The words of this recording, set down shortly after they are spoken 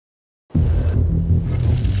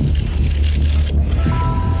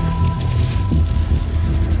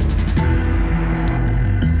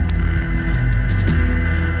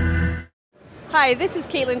Hi, this is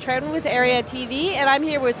Caitlin Troutman with Area TV, and I'm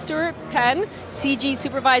here with Stuart Penn, CG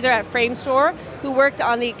Supervisor at Framestore, who worked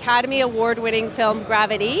on the Academy Award-winning film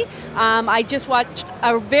Gravity. I just watched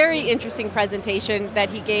a very interesting presentation that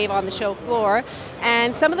he gave on the show floor,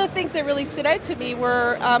 and some of the things that really stood out to me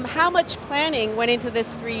were how much planning went into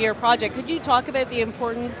this 3-year project. Could you talk about the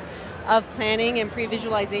importance of planning and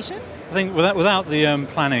pre-visualization? I think without the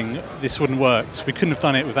planning, this wouldn't work. So we couldn't have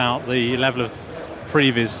done it without the level of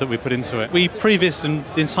previs that we put into it. We prevised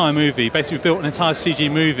the entire movie. Basically, we built an entire CG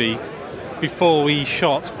movie before we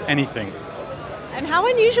shot anything. And how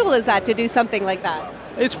unusual is that to do something like that?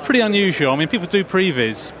 It's pretty unusual. I mean, people do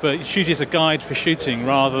previs, but it's usually as a guide for shooting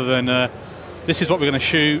rather than this is what we're going to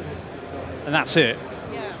shoot, and that's it.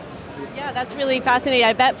 Yeah, that's really fascinating.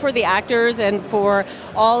 I bet for the actors and for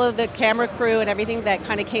all of the camera crew and everything that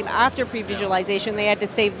kind of came after pre-visualization, they had to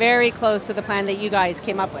stay very close to the plan that you guys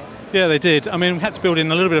came up with. Yeah, they did. I mean, we had to build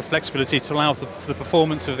in a little bit of flexibility to allow for the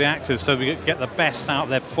performance of the actors so we could get the best out of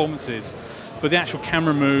their performances. But the actual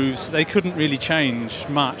camera moves, they couldn't really change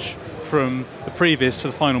much from the previs to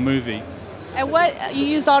the final movie. And you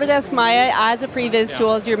used Autodesk Maya as a previs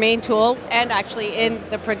tool, as your main tool, and actually in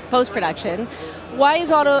the post-production. Why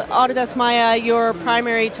is Autodesk Maya your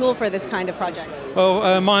primary tool for this kind of project?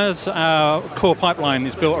 Well, Maya's core pipeline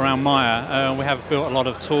is built around Maya. We have built a lot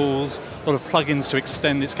of tools, a lot of plugins to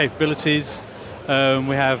extend its capabilities. We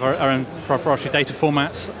have our own proprietary data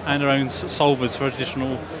formats and our own solvers for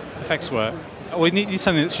additional effects work. We need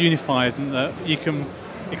something that's unified and that you can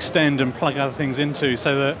extend and plug other things into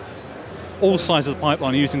so that all sides of the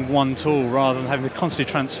pipeline are using one tool rather than having to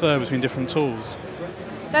constantly transfer between different tools.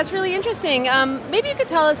 That's really interesting. Maybe you could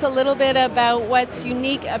tell us a little bit about what's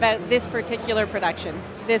unique about this particular production,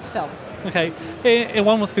 this film. Okay,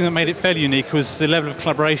 one thing that made it fairly unique was the level of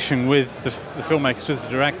collaboration with the filmmakers, with the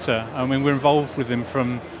director. I mean, we're involved with him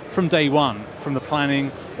from day one, from the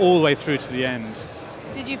planning all the way through to the end.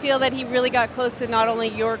 Did you feel that he really got close to not only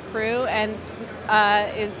your crew and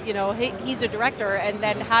he's a director, and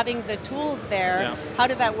then having the tools there, yeah. How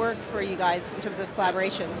did that work for you guys in terms of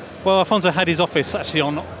collaboration? Well, Alfonso had his office actually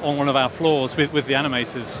on one of our floors with the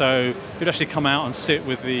animators, so he'd actually come out and sit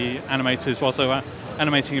with the animators whilst they were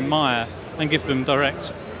animating in Maya and give them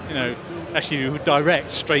direct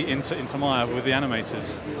straight into Maya with the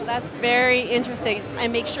animators. Well, that's very interesting,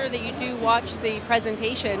 and make sure that you do watch the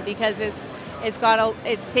presentation because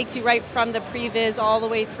it takes you right from the previs all the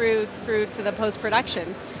way through to the post-production.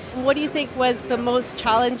 What do you think was the most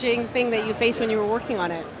challenging thing that you faced when you were working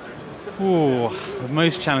on it? Ooh, the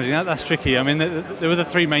most challenging, that's tricky. I mean, there were the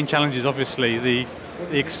three main challenges, obviously. The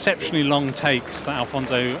exceptionally long takes that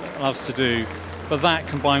Alfonso loves to do, but that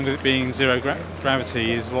combined with it being zero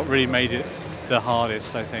gravity is what really made it the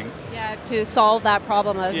hardest, I think. Yeah, to solve that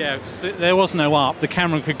problem. Yeah, because there was no up. The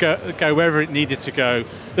camera could go wherever it needed to go.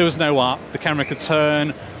 There was no up. The camera could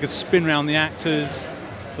turn, it could spin around the actors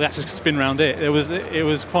could spin around it. It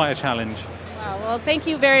was quite a challenge. Wow, well, thank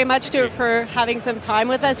you very much, Stuart, for having some time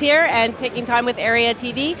with us here and taking time with Area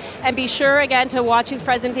TV. And be sure, again, to watch his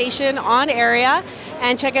presentation on Area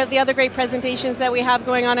and check out the other great presentations that we have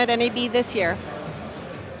going on at NAB this year.